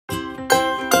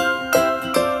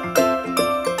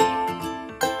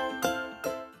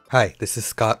Hi, this is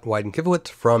Scott Wyden-Kivowitz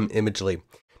from Imagely.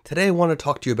 Today I want to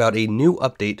talk to you about a new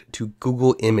update to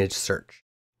Google Image Search.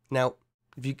 Now,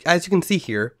 as you can see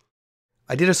here,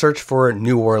 I did a search for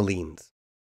New Orleans.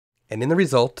 And in the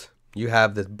result, you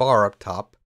have this bar up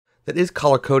top that is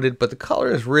color-coded, but the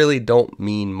colors really don't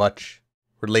mean much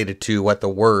related to what the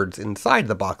words inside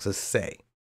the boxes say.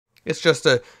 It's just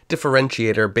a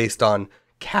differentiator based on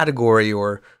category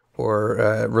or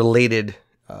related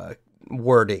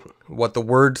wording. What the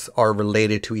words are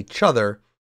related to each other,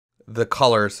 the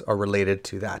colors are related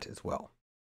to that as well.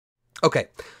 Okay,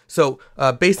 so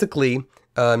basically,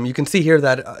 you can see here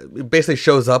that it basically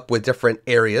shows up with different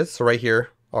areas. So right here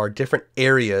are different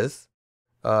areas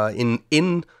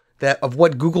in that of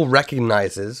what Google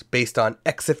recognizes based on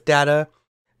EXIF data,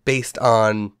 based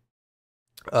on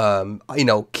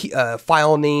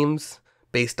file names,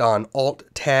 based on alt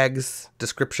tags,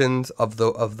 descriptions of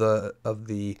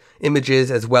the images,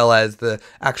 as well as the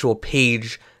actual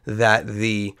page that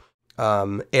the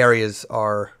areas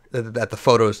are that the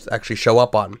photos actually show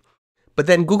up on. But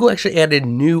then Google actually added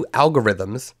new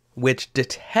algorithms which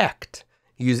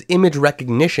use image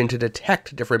recognition to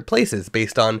detect different places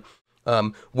based on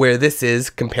where this is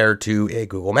compared to a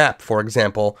Google map. For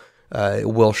example, it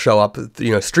will show up,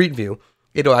 Street View.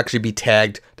 It'll actually be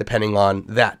tagged depending on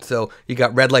that. So you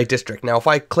got red light district. Now, if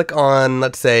I click on,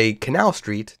 let's say, Canal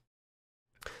Street,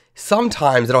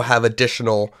 sometimes it'll have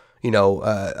additional,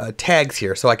 tags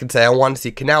here. So I can say I want to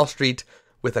see Canal Street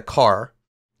with a car,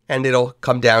 and it'll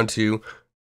come down to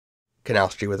Canal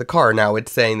Street with a car. Now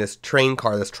it's saying this train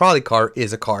car, this trolley car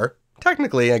is a car.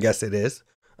 Technically, I guess it is.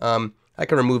 I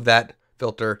can remove that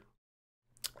filter,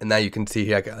 and now you can see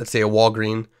here, let's say a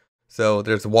Walgreens. So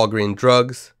there's a Walgreens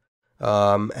Drugs.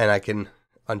 And I can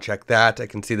uncheck that. I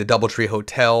can see the Doubletree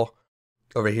Hotel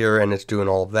over here, and it's doing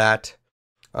all of that.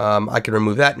 I can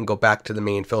remove that and go back to the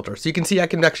main filter. So you can see I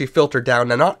can actually filter down.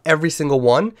 Now, not every single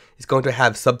one is going to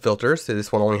have sub-filters. So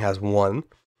this one only has one.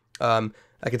 I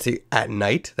can see at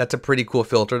night. That's a pretty cool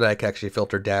filter that I can actually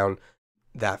filter down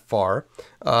that far.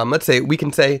 Let's say we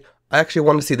can say I actually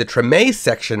want to see the Treme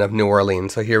section of New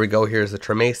Orleans. So here we go. Here's the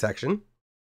Treme section.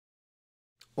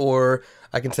 Or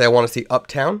I can say I want to see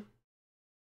Uptown.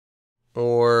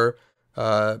 Or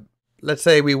let's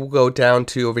say we will go down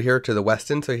to over here to the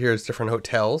Westin. So here's different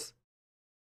hotels,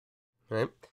 right?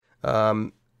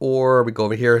 Or we go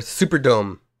over here,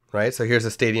 Superdome, right? So here's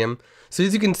a stadium. So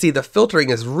as you can see, the filtering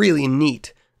is really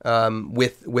neat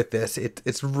with this.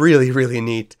 It's really, really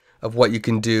neat of what you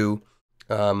can do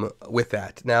with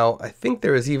that. Now, I think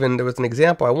there was an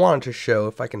example I wanted to show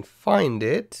if I can find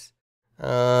it.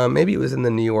 Maybe it was in the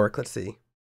New York. Let's see.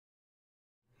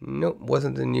 Nope,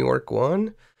 wasn't the New York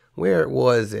one. Where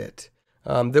was it?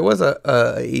 There was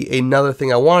another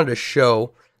thing I wanted to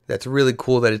show that's really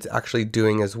cool that it's actually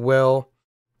doing as well.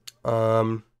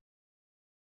 Let's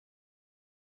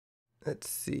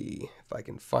see if I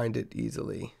can find it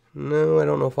easily. No, I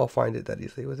don't know if I'll find it that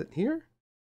easily. Was it here?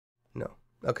 No.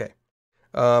 Okay.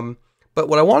 But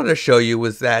what I wanted to show you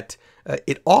was that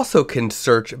it also can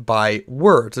search by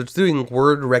words. It's doing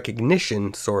word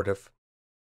recognition, sort of.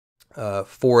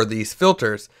 For these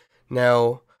filters.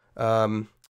 Now, I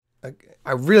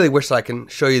really wish I can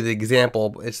show you the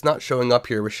example. It's not showing up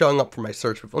here. It's showing up for my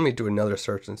search. But let me do another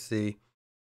search and see.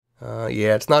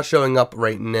 Yeah, it's not showing up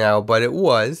right now, but it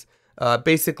was.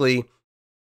 Basically,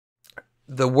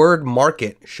 the word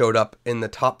market showed up in the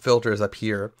top filters up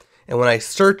here. And when I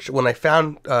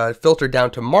found filter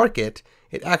down to market,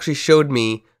 it actually showed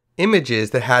me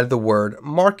images that had the word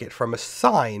market from a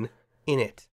sign in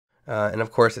it. And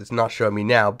of course, it's not showing me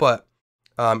now, but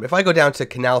if I go down to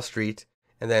Canal Street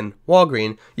and then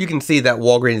Walgreens, you can see that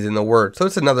Walgreens is in the word. So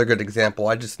it's another good example.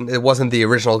 It wasn't the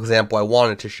original example I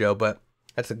wanted to show, but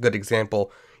that's a good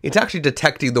example. It's actually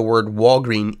detecting the word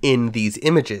Walgreens in these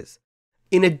images,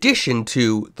 in addition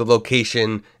to the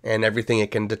location and everything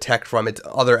it can detect from its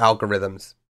other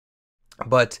algorithms.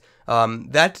 But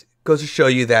that goes to show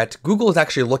you that Google is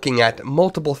actually looking at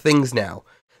multiple things now.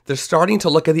 They're starting to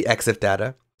look at the EXIF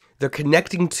data. They're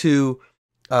connecting to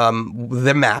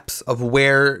the maps of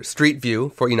where Street View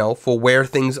for where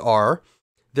things are.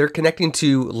 They're connecting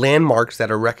to landmarks that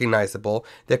are recognizable.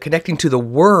 They're connecting to the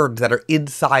words that are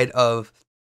inside of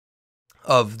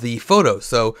the photos.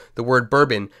 So the word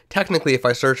bourbon. Technically, if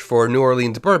I search for New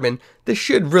Orleans bourbon, this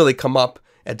should really come up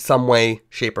in some way,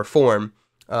 shape, or form.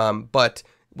 But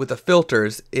with the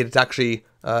filters, it actually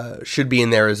should be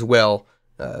in there as well.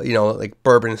 Like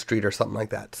Bourbon Street or something like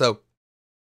that. So.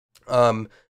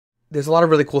 There's a lot of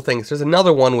really cool things. There's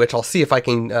another one which I'll see if I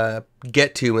can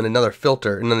get to in another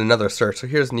filter, in another search. So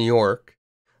here's New York.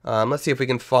 Let's see if we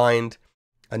can find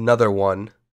another one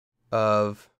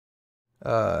of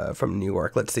from New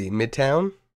York. Let's see,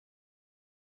 Midtown.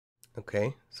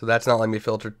 Okay, so that's not letting me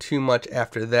filter too much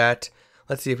after that.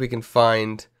 Let's see if we can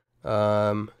find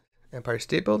Empire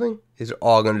State Building. These are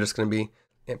all just going to be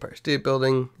Empire State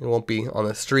Building. It won't be on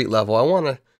the street level. I want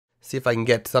to see if I can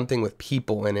get something with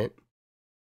people in it.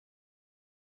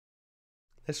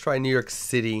 Let's try New York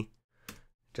City,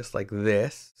 just like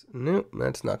this. Nope,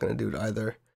 that's not going to do it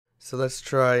either. So let's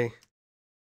try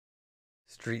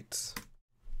streets.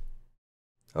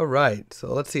 All right,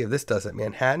 so let's see if this does it.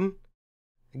 Manhattan.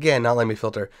 Again, not letting me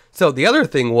filter. So the other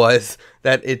thing was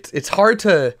that it's hard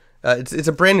to it's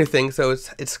a brand new thing, so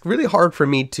it's really hard for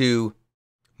me to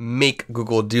make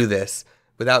Google do this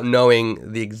without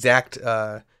knowing the exact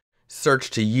search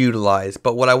to utilize.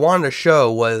 But what I wanted to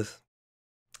show was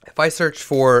if I search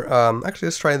for actually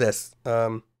let's try this.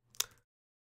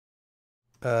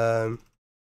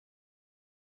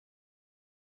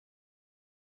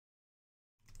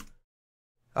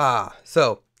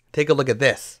 So take a look at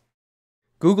this.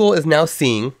 Google is now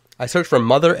seeing, I searched for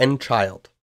mother and child,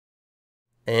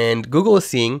 and Google is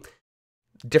seeing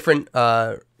different,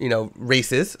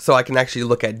 races, so I can actually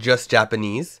look at just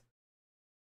Japanese.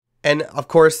 And of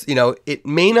course, it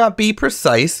may not be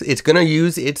precise. It's going to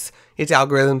use its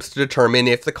algorithms to determine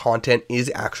if the content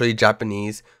is actually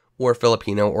Japanese or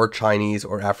Filipino or Chinese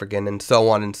or African and so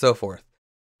on and so forth.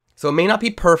 So it may not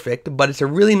be perfect, but it's a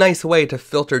really nice way to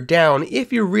filter down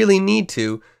if you really need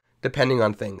to, depending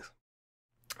on things.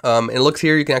 It looks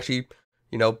here, you can actually,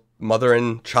 mother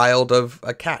and child of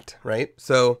a cat, right?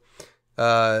 So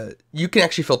you can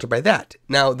actually filter by that.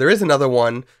 Now, there is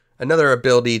another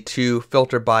ability to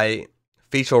filter by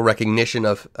facial recognition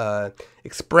of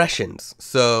expressions.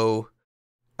 So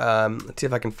let's see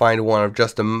if I can find one of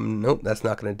just nope, that's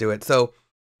not going to do it. So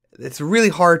it's really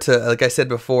hard to, like I said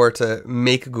before, to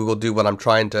make Google do what I'm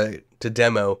trying to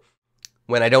demo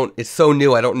when it's so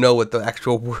new, I don't know what the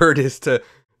actual word is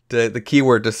the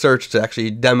keyword to search to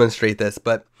actually demonstrate this,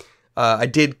 but I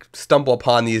did stumble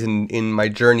upon these in my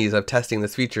journeys of testing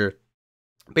this feature.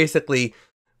 Basically,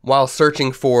 while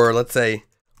searching for, let's say,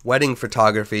 wedding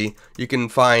photography, you can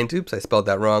find, oops, I spelled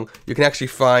that wrong. You can actually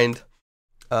find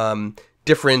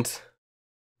different,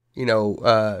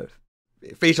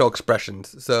 facial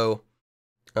expressions. So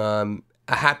a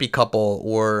happy couple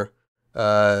or,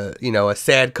 a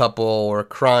sad couple or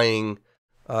crying,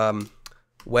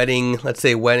 wedding, let's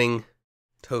say wedding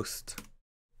toast.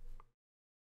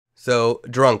 So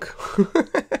drunk.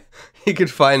 You could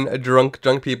find a drunk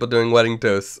people doing wedding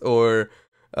toasts, or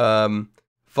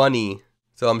funny.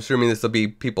 So I'm assuming this will be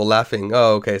people laughing.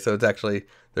 Oh, okay. So they're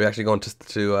actually going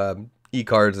to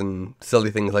e-cards and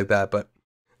silly things like that. But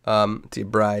let's see,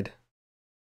 bride.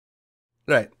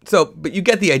 Right. So, but you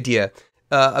get the idea.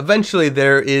 Eventually,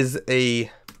 there is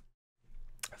a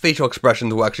facial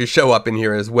expressions will actually show up in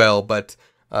here as well, but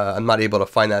I'm not able to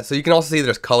find that. So you can also see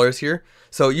there's colors here.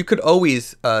 So you could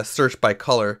always search by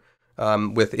color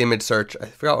with image search. I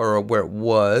forgot where it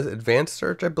was. Advanced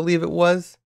search, I believe it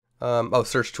was.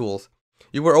 Search tools.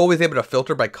 You were always able to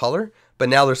filter by color, but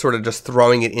now they're sort of just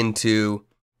throwing it into,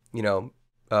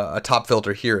 a top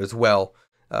filter here as well,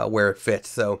 where it fits.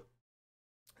 So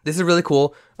this is really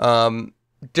cool.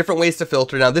 Different ways to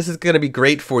filter. Now, this is going to be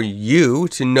great for you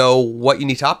to know what you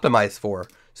need to optimize for.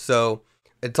 So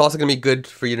it's also going to be good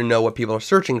for you to know what people are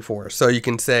searching for. So you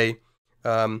can say,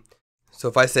 so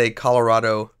if I say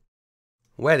Colorado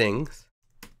weddings,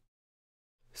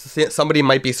 so somebody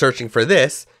might be searching for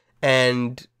this,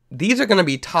 and these are going to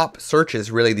be top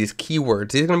searches, really, these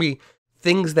keywords. These are going to be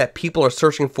things that people are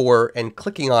searching for and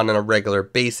clicking on a regular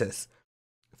basis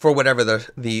for whatever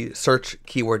the search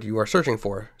keyword you are searching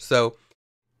for. So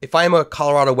if I'm a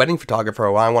Colorado wedding photographer,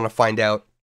 I want to find out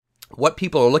what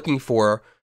people are looking for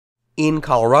in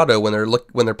Colorado when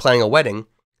they're planning a wedding.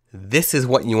 This is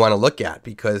what you want to look at,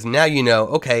 because now you know,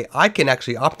 okay, I can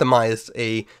actually optimize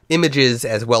images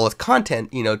as well as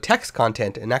content, text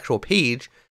content, an actual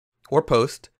page or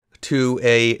post to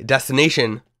a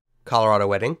destination Colorado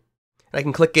wedding. And I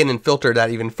can click in and filter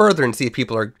that even further and see if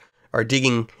people are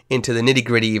digging into the nitty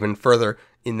gritty even further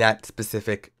in that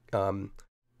specific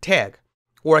tag.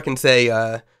 Or I can say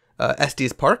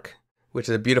Estes Park, which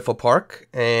is a beautiful park,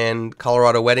 and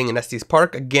Colorado wedding in Estes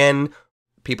Park. Again,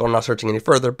 people are not searching any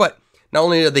further, but not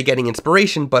only are they getting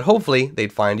inspiration, but hopefully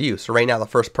they'd find you. So right now, the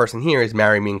first person here is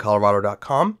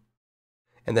marrymeincolorado.com.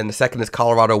 And then the second is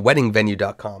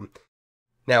coloradoweddingvenue.com.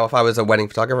 Now, if I was a wedding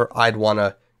photographer, I'd want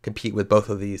to compete with both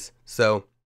of these. So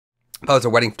if I was a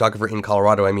wedding photographer in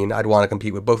Colorado, I'd want to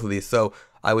compete with both of these. So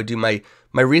I would do my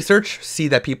research, see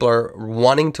that people are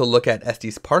wanting to look at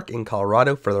Estes Park in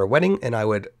Colorado for their wedding, and I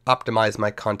would optimize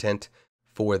my content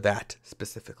for that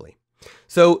specifically.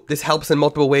 So this helps in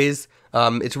multiple ways.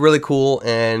 It's really cool,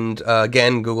 and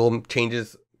again, Google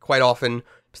changes quite often.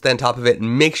 Stay on top of it,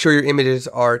 and make sure your images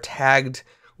are tagged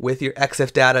with your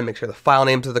EXIF data. Make sure the file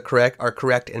names are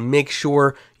correct, and make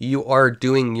sure you are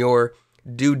doing your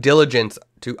due diligence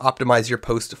to optimize your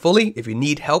post fully. If you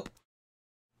need help,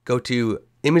 go to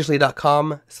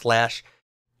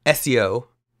imagely.com/SEO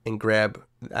and grab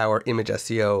our image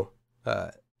SEO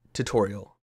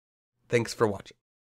tutorial. Thanks for watching.